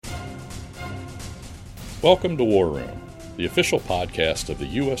Welcome to War Room, the official podcast of the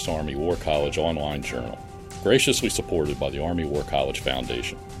U.S. Army War College online journal, graciously supported by the Army War College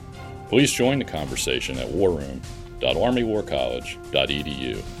Foundation. Please join the conversation at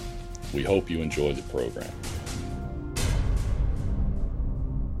warroom.armywarcollege.edu. We hope you enjoy the program.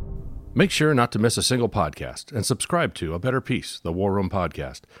 Make sure not to miss a single podcast and subscribe to A Better Peace, the War Room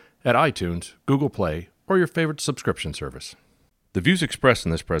podcast, at iTunes, Google Play, or your favorite subscription service. The views expressed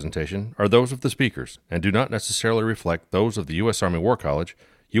in this presentation are those of the speakers and do not necessarily reflect those of the U.S. Army War College,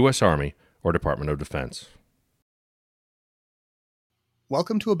 U.S. Army, or Department of Defense.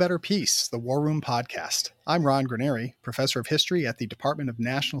 Welcome to A Better Peace, the War Room podcast. I'm Ron Granieri, Professor of History at the Department of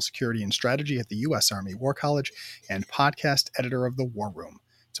National Security and Strategy at the U.S. Army War College and podcast editor of the War Room.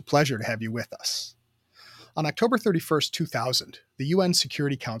 It's a pleasure to have you with us. On October 31st, 2000, the UN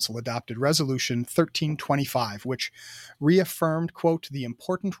Security Council adopted Resolution 1325, which reaffirmed, quote, the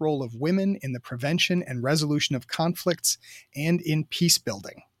important role of women in the prevention and resolution of conflicts and in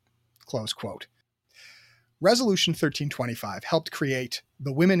peacebuilding, close quote. Resolution 1325 helped create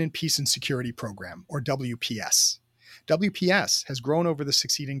the Women in Peace and Security Program, or WPS. WPS has grown over the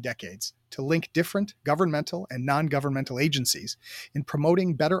succeeding decades to link different governmental and non-governmental agencies in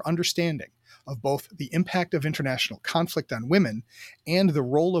promoting better understanding of both the impact of international conflict on women and the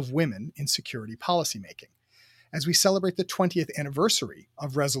role of women in security policymaking. As we celebrate the 20th anniversary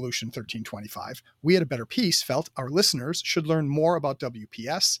of Resolution 1325, we at A Better Peace felt our listeners should learn more about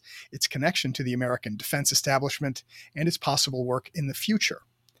WPS, its connection to the American defense establishment, and its possible work in the future.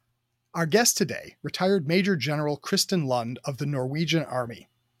 Our guest today, retired Major General Kristin Lund of the Norwegian Army,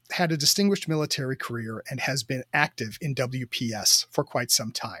 had a distinguished military career and has been active in WPS for quite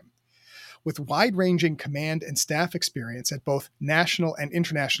some time. With wide-ranging command and staff experience at both national and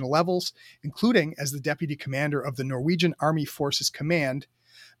international levels, including as the Deputy Commander of the Norwegian Army Forces Command,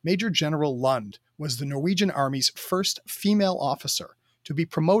 Major General Lund was the Norwegian Army's first female officer to be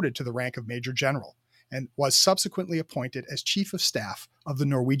promoted to the rank of Major General, and was subsequently appointed as Chief of Staff of the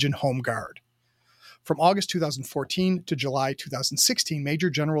Norwegian Home Guard. From August 2014 to July 2016,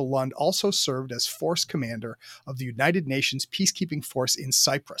 Major General Lund also served as Force Commander of the United Nations Peacekeeping Force in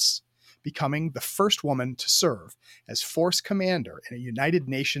Cyprus, becoming the first woman to serve as Force Commander in a United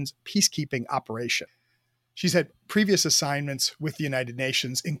Nations peacekeeping operation. She's had previous assignments with the United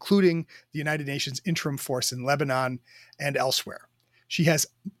Nations, including the United Nations Interim Force in Lebanon and elsewhere. She has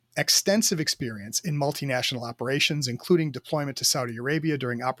extensive experience in multinational operations, including deployment to Saudi Arabia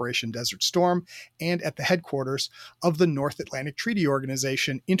during Operation Desert Storm and at the headquarters of the North Atlantic Treaty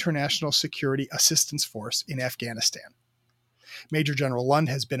Organization International Security Assistance Force in Afghanistan. Major General Lund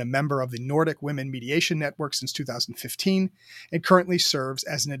has been a member of the Nordic Women Mediation Network since 2015 and currently serves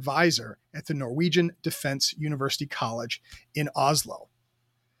as an advisor at the Norwegian Defense University College in Oslo.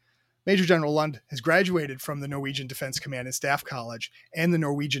 Major General Lund has graduated from the Norwegian Defense Command and Staff College and the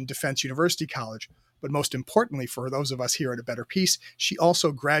Norwegian Defense University College, but most importantly for those of us here at A Better Peace, she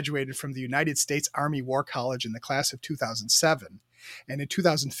also graduated from the United States Army War College in the class of 2007. And in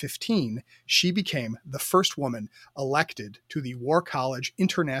 2015, she became the first woman elected to the War College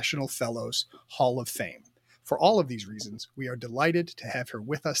International Fellows Hall of Fame. For all of these reasons, we are delighted to have her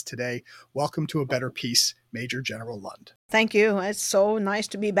with us today. Welcome to A Better Peace, Major General Lund. Thank you. It's so nice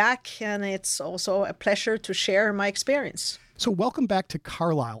to be back, and it's also a pleasure to share my experience. So welcome back to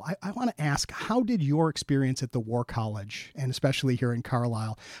Carlisle. I want to ask, how did your experience at the War College, and especially here in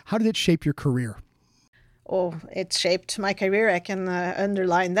Carlisle, how did it shape your career? Oh, it shaped my career. I can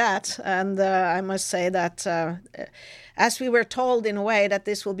underline that. And I must say that as we were told in a way that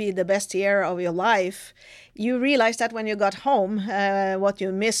this will be the best year of your life, you realize that when you got home, what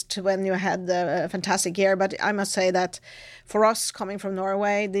you missed when you had a fantastic year. But I must say that for us coming from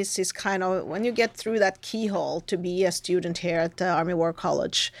Norway, this is kind of when you get through that keyhole to be a student here at the Army War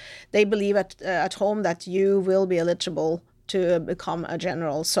College, they believe at home that you will be eligible to become a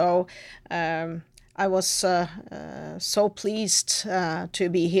general. So I was so pleased to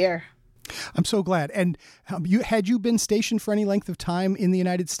be here. I'm so glad. And had you been stationed for any length of time in the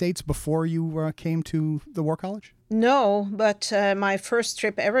United States before you came to the War College? No, but my first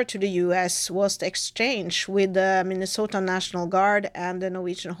trip ever to the U.S. was the exchange with the Minnesota National Guard and the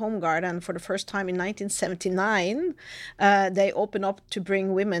Norwegian Home Guard. And for the first time in 1979, they opened up to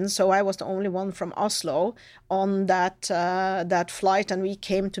bring women. So I was the only one from Oslo on that flight, and we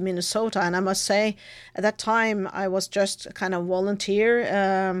came to Minnesota. And I must say, at that time, I was just kind of volunteer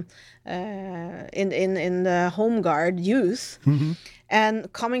in the Home Guard youth. Mm-hmm.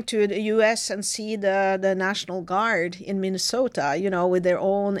 And coming to the U.S. and see the National Guard in Minnesota, with their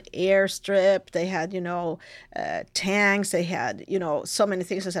own airstrip, they had, tanks, they had, so many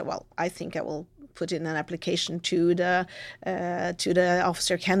things. I said, well, I think I will put in an application to the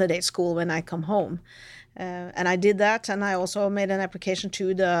officer candidate school when I come home. And I did that, and I also made an application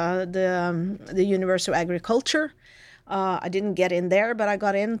to the University of Agriculture. I didn't get in there, but I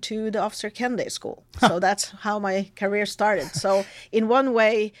got into the officer candidate school. So that's how my career started. So in one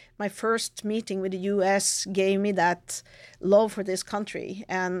way, my first meeting with the U.S. gave me that love for this country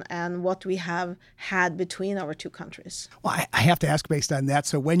and what we have had between our two countries. Well, I have to ask based on that.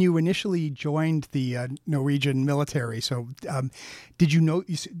 So when you initially joined the Norwegian military, so did you know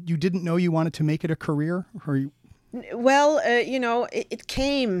you didn't know you wanted to make it a career? Or Well, it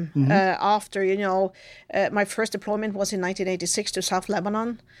came after, my first deployment was in 1986 to South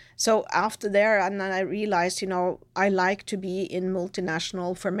Lebanon. So after there, and then I realized, I like to be in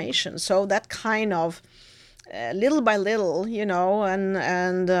multinational formation. So that kind of little by little,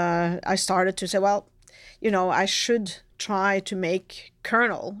 and I started to say, well, I should try to make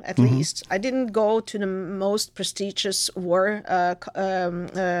colonel at least. I didn't go to the most prestigious the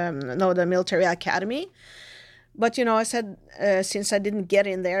military academy. But, I said, since I didn't get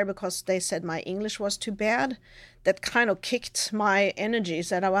in there because they said my English was too bad, that kind of kicked my energy.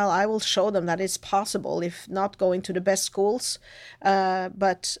 Said, well, I will show them that it's possible, if not going to the best schools,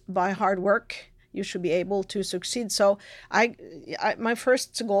 but by hard work, you should be able to succeed. So my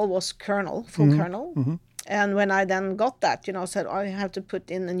first goal was colonel, full colonel. And when I then got that, said, I have to put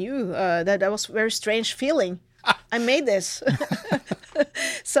in a new, that was a very strange feeling. I made this.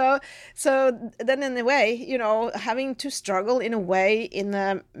 So then in a way, having to struggle in a way in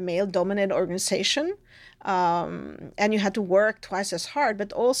a male-dominated organization, and you had to work twice as hard,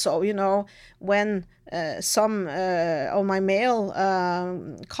 but also, when some of my male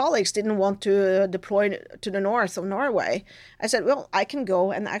colleagues didn't want to deploy to the north of Norway, I said, well, I can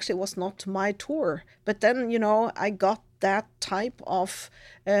go, and actually it was not my tour. But then, I got that type of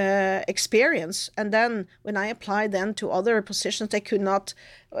experience. And then when I applied then to other positions, they could not,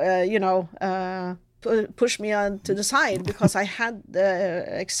 push me on to the side because I had the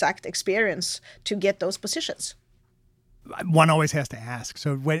exact experience to get those positions. One always has to ask.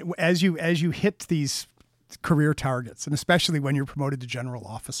 So as you hit these career targets, and especially when you're promoted to general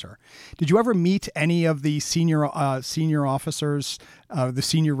officer, did you ever meet any of the senior officers, the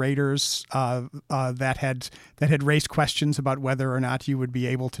senior raiders that had raised questions about whether or not you would be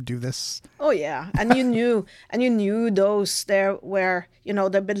able to do this? Oh yeah, and you knew those there where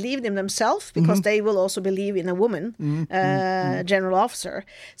they believed in themselves because they will also believe in a woman general officer.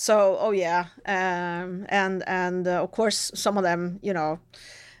 So and of course some of them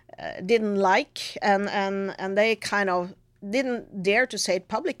didn't like and they kind of didn't dare to say it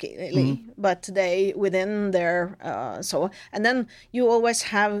publicly, but they within their and then you always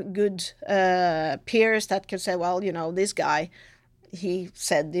have good peers that can say, well, this guy, he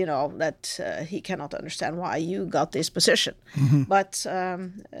said, that he cannot understand why you got this position. But,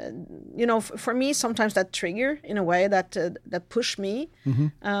 for me, sometimes that trigger in a way that pushed me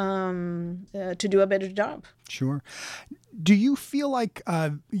to do a better job. Sure. Do you feel like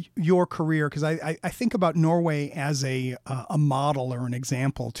your career, because I think about Norway as a model or an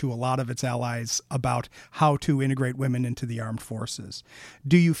example to a lot of its allies about how to integrate women into the armed forces.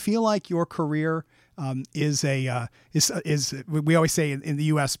 Do you feel like your career is we always say in the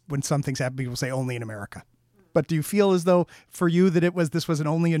U.S. when some things happen, people say only in America. But do you feel as though for you that this was an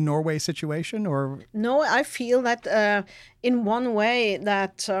only in Norway situation, or? No, I feel that in one way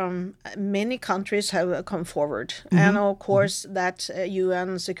that many countries have come forward. And of course that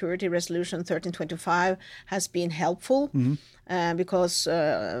UN Security Resolution 1325 has been helpful because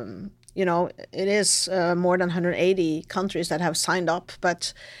it is more than 180 countries that have signed up,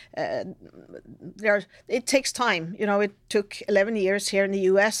 but it takes time. It took 11 years here in the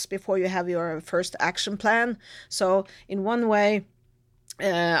U.S. before you have your first action plan. So in one way,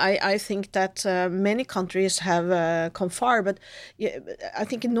 I think that many countries have come far, but I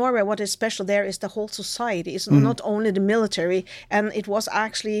think in Norway what is special there is the whole society. It's not only the military, and it was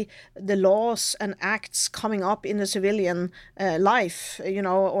actually the laws and acts coming up in the civilian life,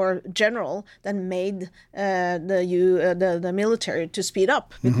 or general, that made the military to speed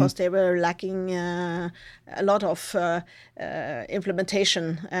up because they were lacking a lot of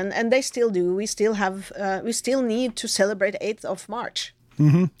implementation, and they still do. We still need to celebrate 8th of March.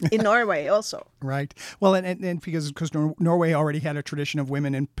 In Norway also. Right. Well, and because Norway already had a tradition of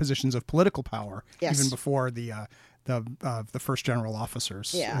women in positions of political power, even before the first general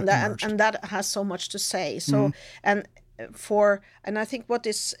officers. Yeah, and that has so much to say. So and I think what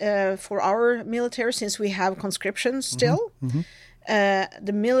is for our military, since we have conscription still,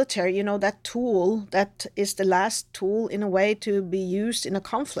 the military, that tool that is the last tool in a way to be used in a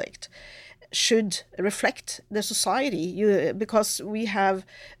conflict. should reflect the society, because we have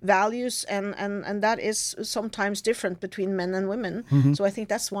values and that is sometimes different between men and women. So I think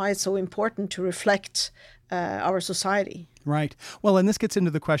that's why it's so important to reflect our society. Right. Well, and this gets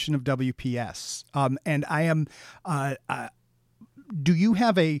into the question of WPS. And I am, do you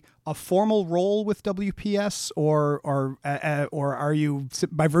have a formal role with WPS, or are you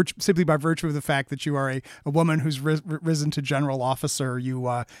simply by virtue of the fact that you are a woman who's risen to general officer, you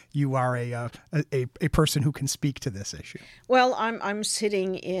are a person who can speak to this issue? Well, I'm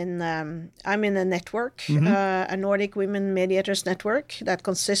sitting in I'm in a network, a Nordic Women Mediators Network that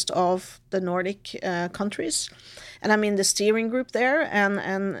consists of the Nordic countries, and I'm in the steering group there,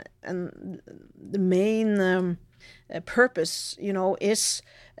 and the main purpose, is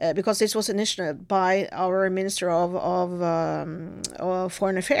because this was initiated by our Minister of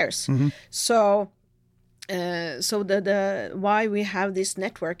Foreign Affairs. So the why we have this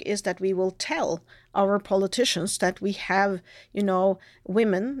network is that we will tell our politicians that we have,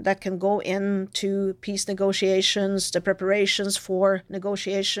 women that can go into peace negotiations, the preparations for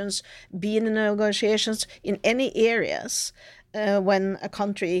negotiations, be in the negotiations in any areas when a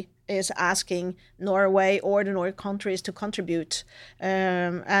country is asking Norway or the Nordic countries to contribute.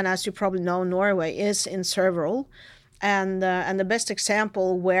 And as you probably know, Norway is in several. And the best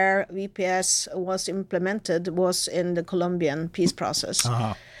example where VPS was implemented was in the Colombian peace process.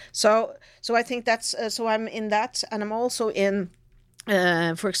 So I think that's, so I'm in that, and I'm also in,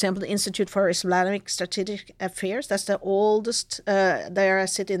 for example, the Institute for Islamic Strategic Affairs. That's the oldest, there I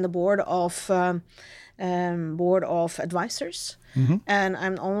sit in the board of advisors. And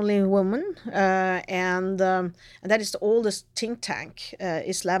I'm the only woman, and that is the oldest think tank,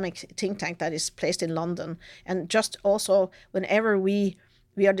 Islamic think tank that is placed in London. And just also whenever we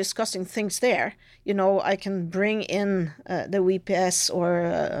are discussing things there, I can bring in the WPS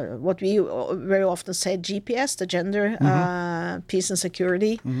or what we very often say GPS, the gender, peace and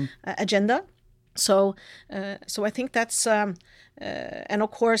security agenda. So I think that's, and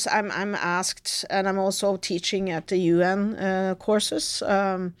of course I'm asked, and I'm also teaching at the UN courses.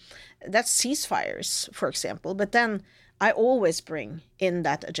 That's ceasefires, for example. But then I always bring in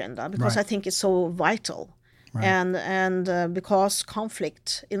that agenda because I think it's so vital. Right. And because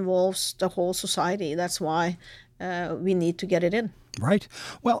conflict involves the whole society, that's why we need to get it in. Right.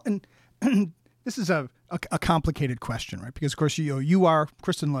 Well, and this is a complicated question, right? Because of course you are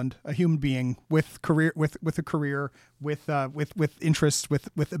Kristin Lund, a human being with a career, with interests,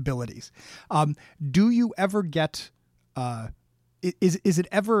 with abilities. Do you ever get? Is it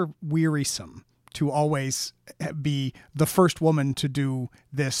ever wearisome to always be the first woman to do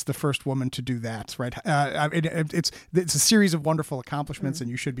this, the first woman to do that, right? It's a series of wonderful accomplishments, and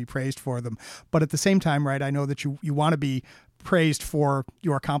you should be praised for them. But at the same time, right, I know that you want to be praised for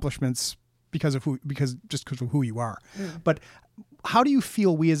your accomplishments because of who you are. But how do you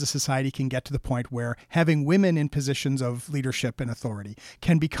feel we as a society can get to the point where having women in positions of leadership and authority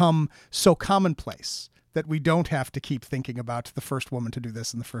can become so commonplace that we don't have to keep thinking about the first woman to do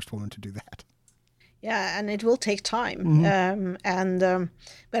this and the first woman to do that? Yeah, and it will take time.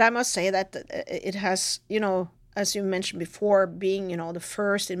 But I must say that it has, as you mentioned before, being, the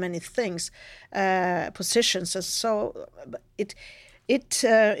first in many things, positions. And so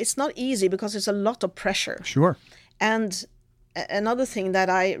it's not easy because it's a lot of pressure. Sure. And another thing that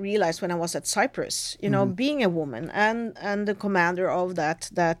I realized when I was at Cyprus, being a woman and the commander of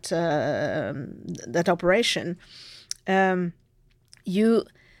that operation,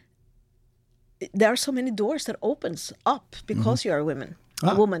 there are so many doors that opens up because you are a woman.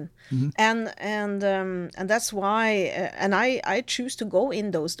 And that's why and I choose to go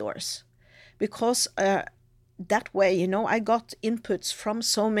in those doors because that way, I got inputs from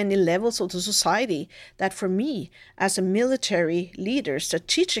so many levels of the society that for me, as a military leader,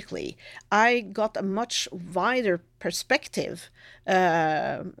 strategically, I got a much wider perspective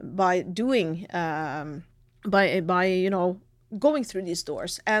by doing, going through these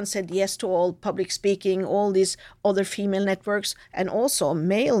doors, and said yes to all public speaking, all these other female networks, and also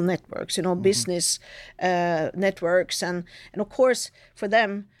male networks, business networks, and of course for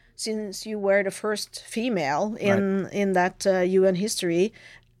them. Since you were the first female in that UN history,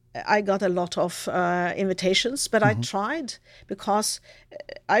 I got a lot of invitations, but I tried because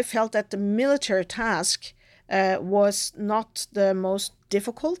I felt that the military task was not the most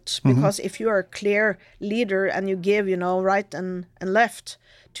difficult, because if you are a clear leader and you give, right and left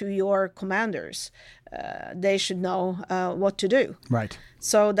to your commanders, they should know what to do. Right.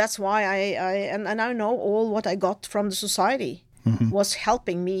 So that's why I know all what I got from the society. Was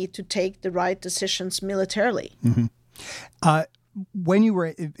helping me to take the right decisions militarily. When you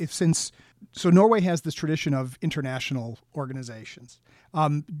were, since Norway has this tradition of international organizations.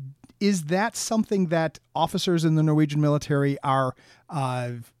 Is that something that officers in the Norwegian military are?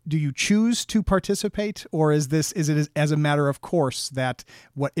 Do you choose to participate, or is it as a matter of course that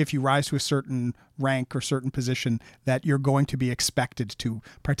if you rise to a certain rank or certain position that you're going to be expected to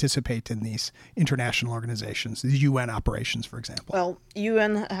participate in these international organizations, these UN operations, for example? Well,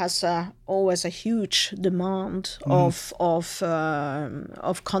 UN has always a huge demand of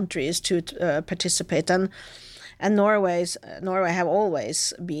countries to participate, and Norway have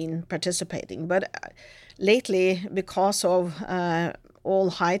always been participating, but lately, because of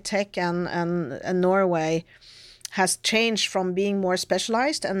all high tech and Norway has changed from being more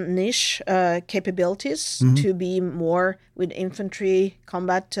specialized and niche capabilities to be more with infantry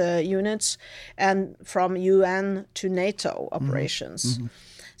combat units, and from UN to NATO operations.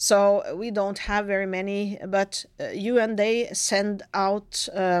 So we don't have very many, but UN, they send out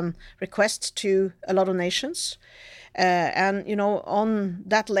requests to a lot of nations. And, on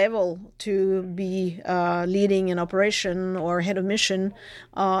that level, to be leading an operation or head of mission,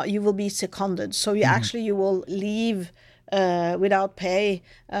 you will be seconded. So you will leave without pay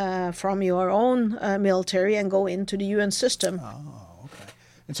from your own military and go into the UN system. Oh, okay.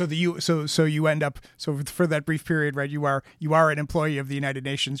 And so you end up for that brief period, right? You are an employee of the United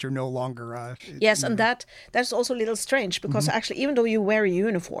Nations. You're no longer. Yes, and that's also a little strange because actually, even though you wear a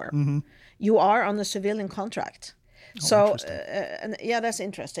uniform, you are on a civilian contract. So, that's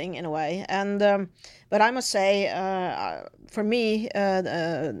interesting in a way. And but I must say, for me,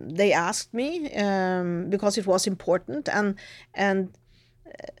 they asked me because it was important, and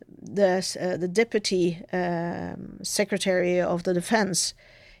the deputy secretary of the defense,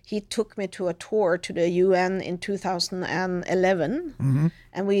 he took me to a tour to the UN in 2011,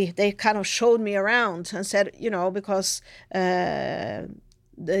 and they kind of showed me around and said, because.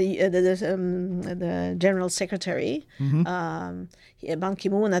 The general secretary, Ban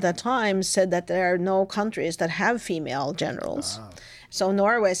Ki-moon at that time, said that there are no countries that have female generals. Wow. So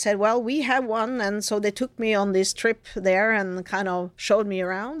Norway said, well, we have one. And so they took me on this trip there and kind of showed me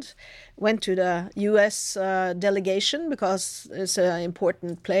around. Went to the U.S. Delegation because it's an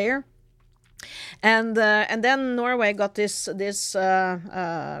important player. And then Norway got this request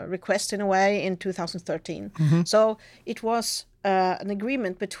in a way in 2013. So it was an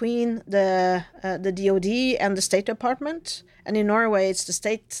agreement between the DoD and the State Department, and in Norway it's the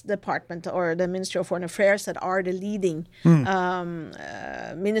State Department or the Ministry of Foreign Affairs that are the leading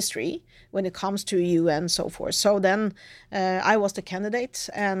ministry when it comes to UN and so forth. So then I was the candidate,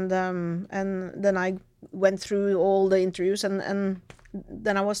 and then I went through all the interviews, and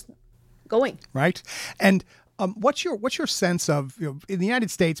then I was going. Right. And what's your sense of, in the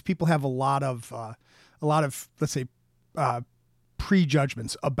United States, people have a lot of let's say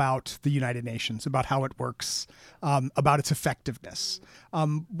prejudgments about the United Nations, about how it works, about its effectiveness.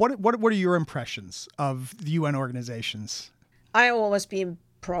 What are your impressions of the UN organizations? I always been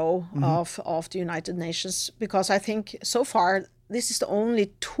pro of the United Nations because I think so far this is the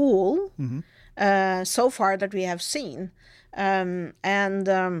only tool so far that we have seen, and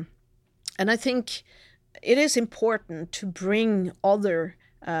I think it is important to bring other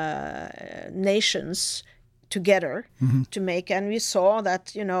nations together to make, and we saw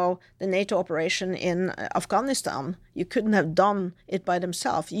that, the NATO operation in Afghanistan, you couldn't have done it by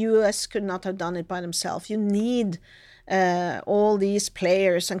themselves. US could not have done it by themselves. You need all these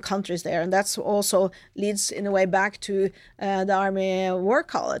players and countries there, and that's also leads in a way back to the Army War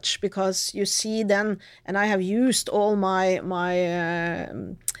College, because you see then, and I have used all my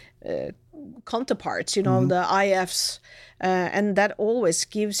counterparts, the IFs, and that always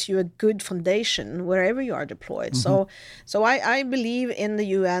gives you a good foundation wherever you are deployed. So I believe in the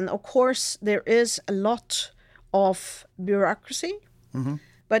UN. Of course, there is a lot of bureaucracy,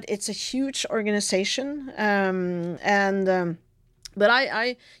 but it's a huge organization, but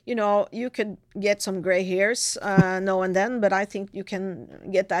I you could get some gray hairs now and then, but I think you can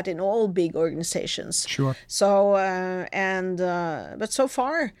get that in all big organizations. Sure. So but so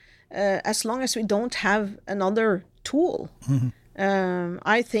far, as long as we don't have another tool,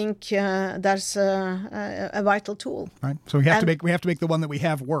 I think that's a vital tool. Right. So we have to make the one that we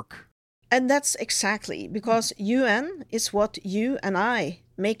have work. And that's exactly because UN is what you and I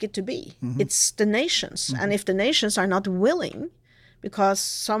make it to be. It's the nations, and if the nations are not willing, because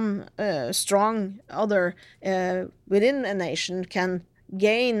some strong other within a nation can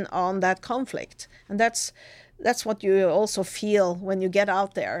gain on that conflict, and that's what you also feel when you get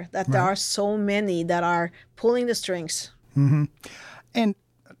out there, that there are so many that are pulling the strings. And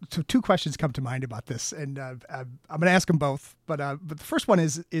two questions come to mind about this, and I'm going to ask them both. But the first one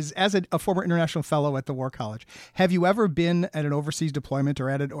is as a former international fellow at the War College, have you ever been at an overseas deployment or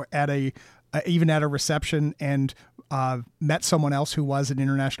even at a reception and met someone else who was an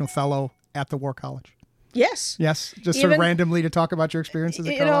international fellow at the War College? Yes. Yes, just sort of randomly to talk about your experiences.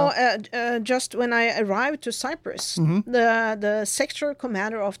 Just when I arrived to Cyprus, the sector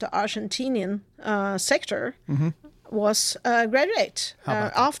commander of the Argentinian sector was a graduate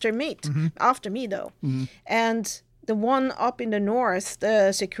after me though, and the one up in the north,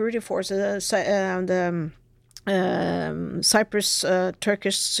 the security forces, the Cyprus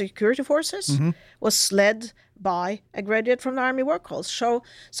Turkish security forces, was led by a graduate from the Army War College.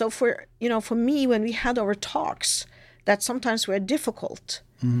 So for me, when we had our talks that sometimes were difficult,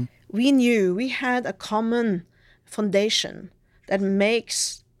 we knew we had a common foundation that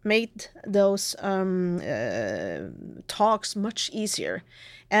made those talks much easier.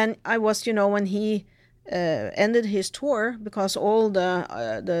 And I was, when he ended his tour, because all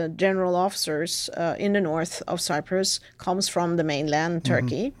the general officers in the north of Cyprus comes from the mainland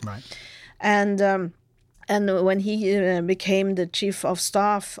Turkey, right. And when he became the chief of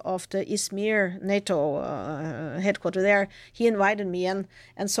staff of the Izmir NATO headquarters there, he invited me, and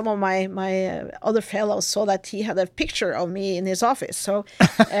some of my other fellows saw that he had a picture of me in his office. So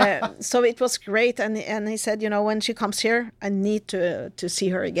so it was great, and he said, when she comes here, I need to see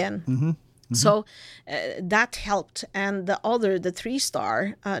her again. So that helped. And the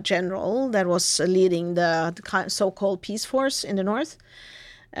 3-star general that was leading the so-called peace force in the north,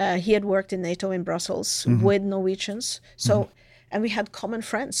 he had worked in NATO in Brussels with Norwegians. So, and we had common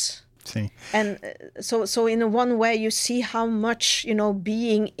friends. See. And so in one way, you see how much,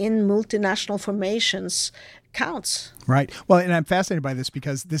 being in multinational formations counts. Right. Well, and I'm fascinated by this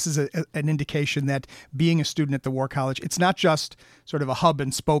because this is an indication that being a student at the War College, it's not just sort of a hub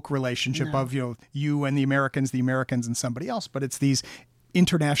and spoke relationship of, you and the Americans and somebody else, but it's these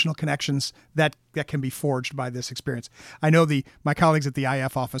international connections that can be forged by this experience. I know my colleagues at the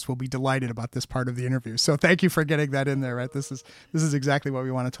IF office will be delighted about this part of the interview. So thank you for getting that in there, right? This is exactly what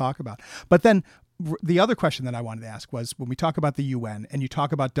we want to talk about. But then the other question that I wanted to ask was, when we talk about the UN and you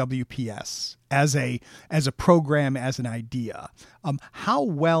talk about WPS as a program, as an idea, how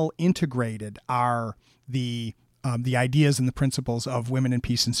well integrated are the ideas and the principles of women in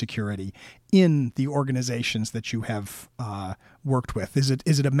peace and security in the organizations that you have worked with? Is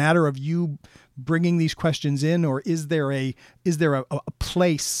it a matter of you bringing these questions in, or is there a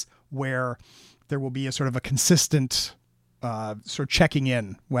place where there will be a sort of a consistent sort of checking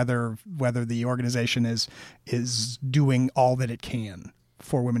in whether the organization is doing all that it can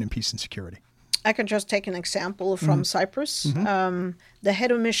for women in peace and security? I can just take an example from Cyprus. The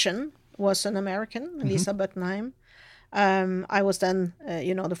head of mission was an American, Lisa Buttenheim. I was then,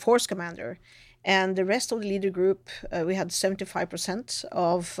 the force commander, and the rest of the leader group, we had 75%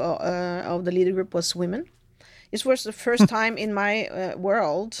 of the leader group was women. This was the first time in my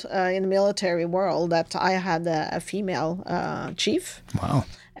world, in the military world, that I had a female chief. Wow.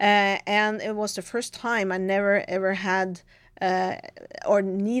 And it was the first time I never ever had or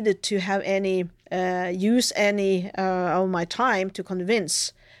needed to have use any of my time to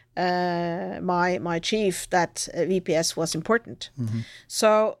convince my chief that VPS was important.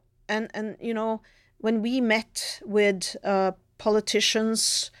 So and when we met with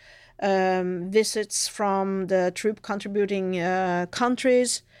politicians, visits from the troop contributing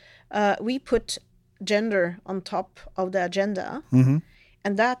countries, we put gender on top of the agenda,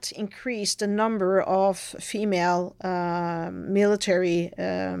 and that increased the number of female military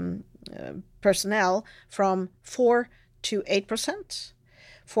personnel from 4 to 8%.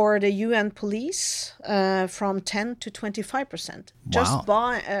 For the UN police, from 10 to 25%, just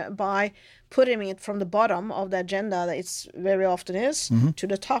by putting it from the bottom of the agenda, that it's very often is, to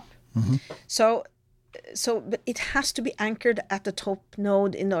the top. So, but it has to be anchored at the top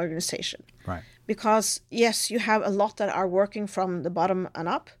node in the organization, right? Because yes, you have a lot that are working from the bottom and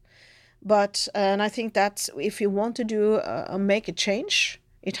up, but and I think that if you want to do make a change,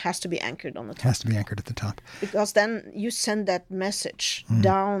 it has to be anchored on the top. It has to be anchored at the top. Because then you send that message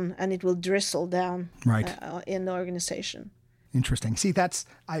down, and it will drizzle down in the organization. Interesting. See, that's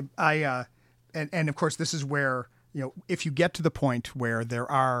and of course, this is where, if you get to the point where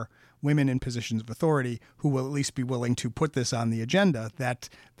there are women in positions of authority who will at least be willing to put this on the agenda, that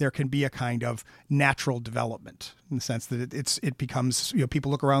there can be a kind of natural development in the sense that it becomes, people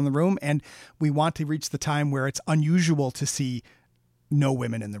look around the room, and we want to reach the time where it's unusual to see no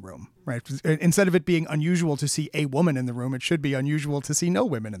women in the room, right? Instead of it being unusual to see a woman in the room, it should be unusual to see no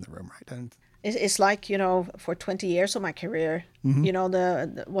women in the room, right? it's like, for 20 years of my career,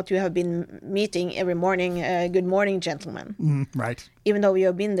 the what you have been meeting every morning, good morning, gentlemen. Right. Even though you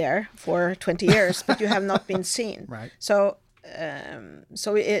have been there for 20 years, but you have not been seen. Right. So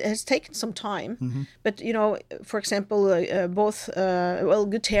it has taken some time. But, for example,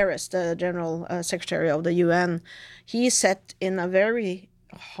 Guterres, the General Secretary of the UN, he set in a very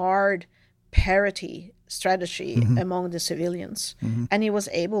hard parity strategy among the civilians. And he was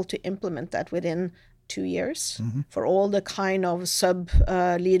able to implement that within 2 years for all the kind of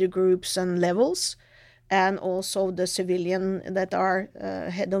leader groups and levels, and also the civilian that are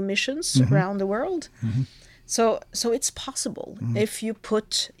head of missions around the world. So it's possible if you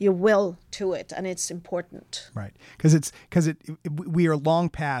put your will to it, and it's important. Right. Because we are long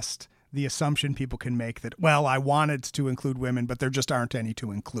past the assumption people can make that, well, I wanted to include women, but there just aren't any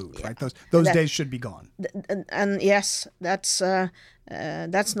to include, right? Those days should be gone. And yes, that's not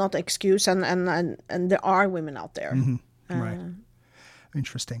an excuse, and there are women out there. Right.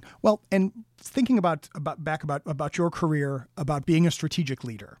 Interesting. Well, and thinking about your career, about being a strategic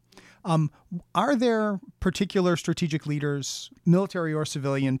leader, are there particular strategic leaders, military or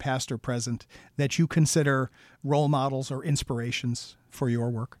civilian, past or present, that you consider role models or inspirations for your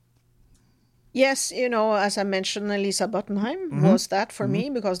work? Yes, as I mentioned, Lisa Bottenheim was that for me,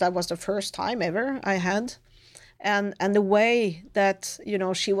 because that was the first time ever I had. And the way that,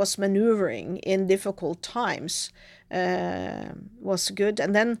 she was maneuvering in difficult times was good.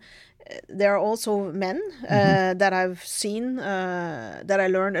 And then there are also men that I've seen that I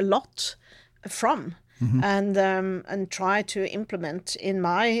learned a lot from and try to implement in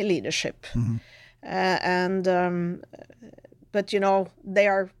my leadership. But,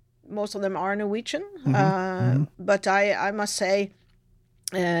 most of them are Norwegian. But I must say,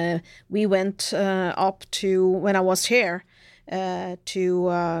 we went up to, when I was here,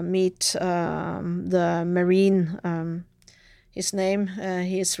 to meet the Marine. His name,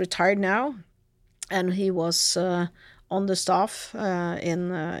 he is retired now, and he was on the staff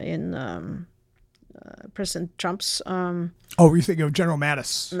in President Trump's. Were you thinking of General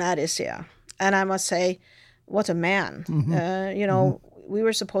Mattis? Mattis, yeah. And I must say, what a man. We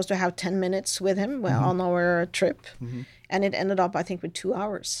were supposed to have 10 minutes with him on our trip, and it ended up, I think, with 2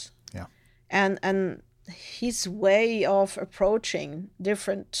 hours. Yeah. And his way of approaching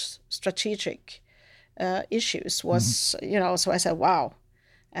different strategic issues was, so I said, wow.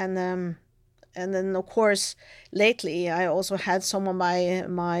 And then, of course, lately I also had some of my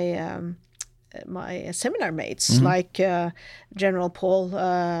seminar mates, like General Paul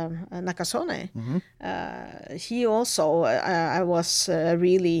Nakasone. He also, I was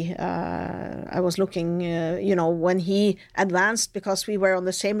really, I was looking, when he advanced, because we were on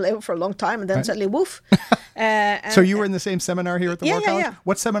the same level for a long time, and then suddenly, woof. So you were in the same seminar here at the War College? Yeah.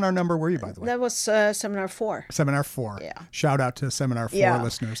 What seminar number were you, by the way? That was Seminar 4. Seminar 4. Yeah. Shout out to Seminar 4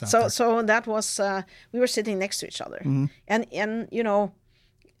 listeners out there. So that was, we were sitting next to each other. And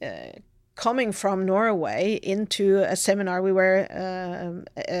coming from Norway into a seminar, we were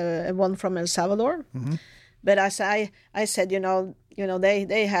one from El Salvador. But as I said,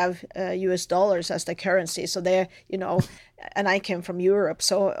 they have US dollars as the currency. So they're, and I came from Europe.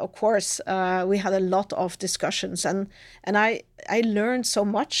 So, of course, we had a lot of discussions. And I learned so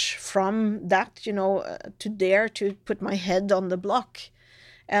much from that, to dare to put my head on the block.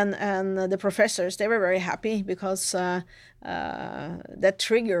 And the professors, they were very happy, because that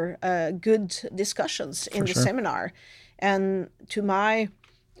trigger good discussions in the seminar. And to my,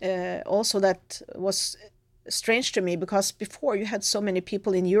 also that was strange to me, because before you had so many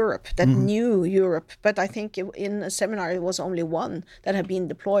people in Europe that knew Europe, but I think in a seminar it was only one that had been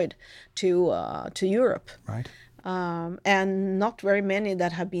deployed to Europe. Right. And not very many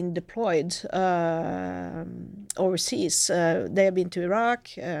that have been deployed overseas. They have been to Iraq,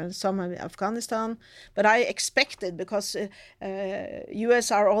 some have Afghanistan. But I expected, because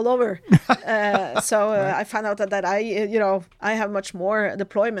U.S. are all over. I found out that I have much more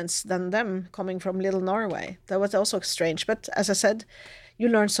deployments than them, coming from little Norway. That was also strange. But as I said, you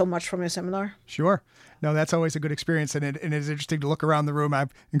learn so much from your seminar. Sure. No, that's always a good experience, and it is interesting to look around the room.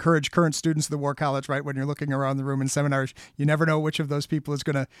 I've encouraged current students of the War College, right, when you're looking around the room in seminars, you never know which of those people is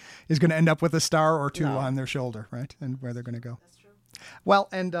gonna end up with a star or two on their shoulder, right, and where they're going to go. That's true. Well,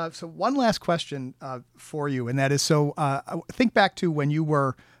 and so one last question for you, and that is, think back to when you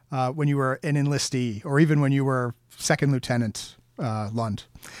were an enlistee, or even when you were Second Lieutenant Lund.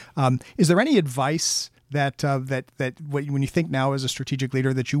 Is there any advice that when you think now as a strategic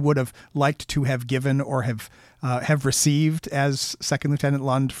leader, that you would have liked to have given or have received as Second Lieutenant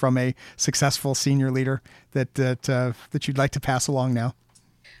Lund from a successful senior leader that you'd like to pass along now?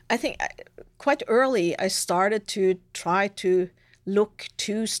 I think quite early I started to try to look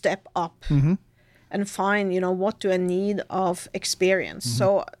 2 step up and find, what do I need of experience.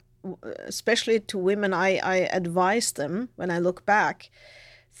 So especially to women, I advise them when I look back,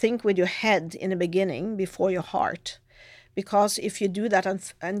 think with your head in the beginning before your heart. Because if you do that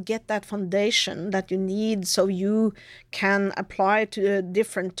and get that foundation that you need so you can apply to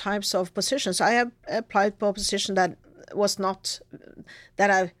different types of positions. I have applied for a position that was not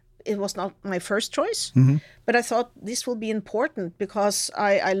my first choice, but I thought this will be important because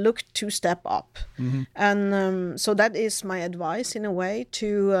I looked 2 step up. And so that is my advice in a way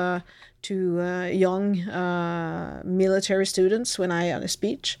to young military students when I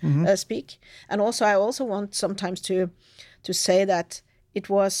speak. And also I also want sometimes to say that it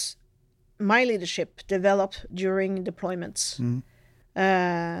was my leadership developed during deployments.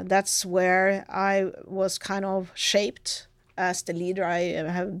 That's where I was kind of shaped as the leader I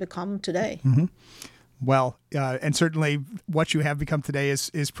have become today. Well, and certainly what you have become today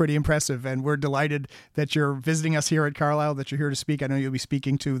is pretty impressive, and we're delighted that you're visiting us here at Carlisle, that you're here to speak. I know you'll be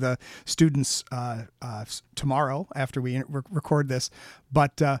speaking to the students tomorrow after we record this.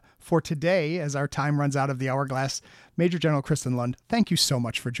 But for today, as our time runs out of the hourglass, Major General Kristin Lund, thank you so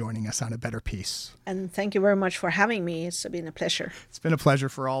much for joining us on A Better Peace. And thank you very much for having me. It's been a pleasure. It's been a pleasure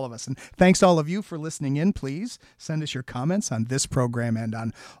for all of us. And thanks to all of you for listening in. Please send us your comments on this program and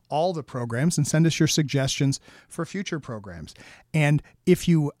on all the programs, and send us your suggestions for future programs. And if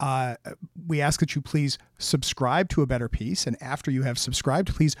you, we ask that you please subscribe to A Better Peace. And after you have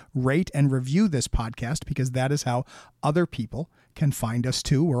subscribed, please rate and review this podcast, because that is how other people can find us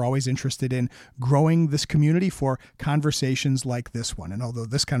too. We're always interested in growing this community for conversations like this one. And although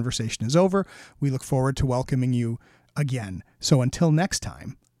this conversation is over, we look forward to welcoming you again. So until next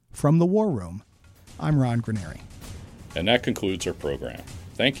time, from the War Room, I'm Ron Granieri. And that concludes our program.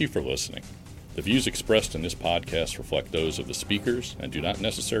 Thank you for listening. The views expressed in this podcast reflect those of the speakers and do not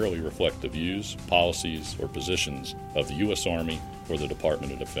necessarily reflect the views, policies, or positions of the U.S. Army or the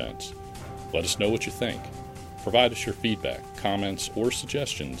Department of Defense. Let us know what you think. Provide us your feedback, comments, or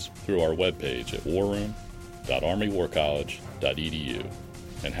suggestions through our webpage at warroom.armywarcollege.edu.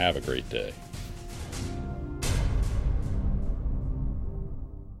 And have a great day.